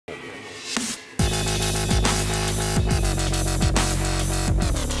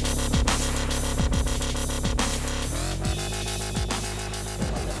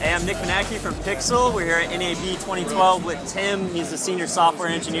I'm Nick Manacki from Pixel. We're here at NAB 2012 with Tim. He's the senior software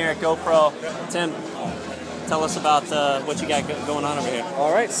engineer at GoPro. Tim, tell us about what you got going on over here.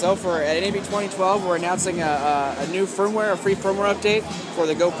 All right, so at NAB 2012, we're announcing a new firmware, a free firmware update for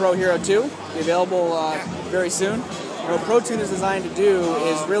the GoPro Hero 2. Be available very soon. What ProTune is designed to do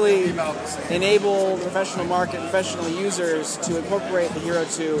is really enable the professional market, professional users to incorporate the Hero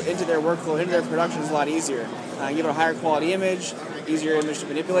 2 into their workflow, into their productions a lot easier. Give it a higher quality image, easier image to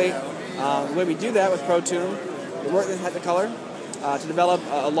manipulate. The way we do that with ProTune, we work with Technicolor to develop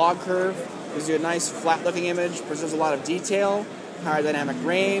a log curve. Gives you a nice flat looking image, preserves a lot of detail, higher dynamic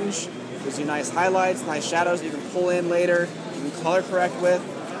range, gives you nice highlights, nice shadows you can pull in later, you can color correct with.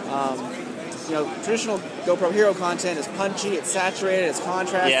 Traditional GoPro Hero content is punchy, it's saturated, it's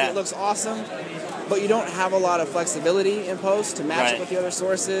contrasty, It looks awesome, but you don't have a lot of flexibility in post to match it with the other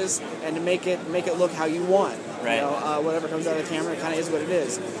sources and to make it look how you want. Whatever comes out of the camera, it kind of is what it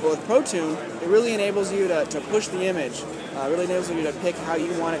is. But with ProTune, it really enables you to push the image, really enables you to pick how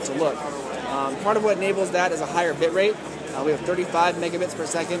you want it to look. Part of what enables that is a higher bit rate. We have 35 megabits per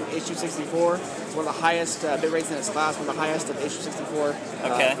second, H.264. It's one of the highest bit rates in its class, one of the highest of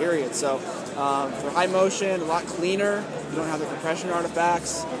H.264 period. So for high motion, a lot cleaner. You don't have the compression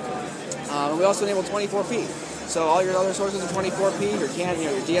artifacts. And we also enable 24p. So all your other sources are 24p. Your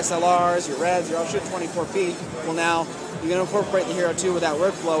DSLRs, your Reds, you're all shooting 24p. Well, now you can incorporate the Hero 2 with that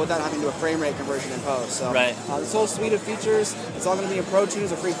workflow without having to do a frame rate conversion in post. So this whole suite of features, it's all going to be in ProTune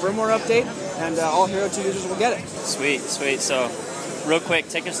as a free firmware update, and all Hero 2 users will get it. Sweet, sweet. So real quick,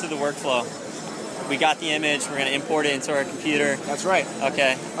 take us through the workflow. We got the image, we're going to import it into our computer. That's right.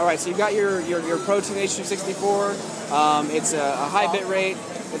 Okay. All right, so you got your ProTune H.264. It's a high bit rate.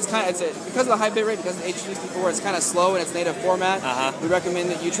 Because of the high bit rate, because of H.264, it's kind of slow in its native format. We recommend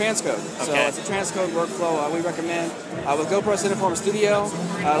that you transcode. So it's a transcode workflow we recommend. With GoPro CineForm Studio,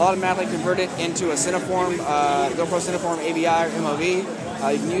 it'll automatically convert it into a CineForm, GoPro CineForm AVI or MOV.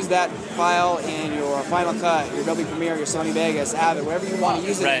 You can use that file in your Final Cut, your Adobe Premiere, your Sony Vegas, Avid, wherever you want to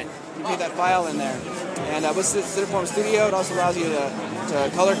use it. You put that file in there. And with CineForm Studio, it also allows you to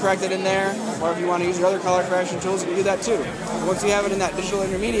color correct it in there, or if you want to use your other color correction tools, you can do that too. And once you have it in that digital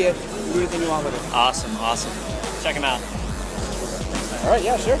intermediate, you can do anything you want with it. Awesome, awesome. Check them out. All right,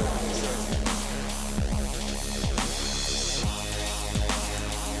 yeah, sure.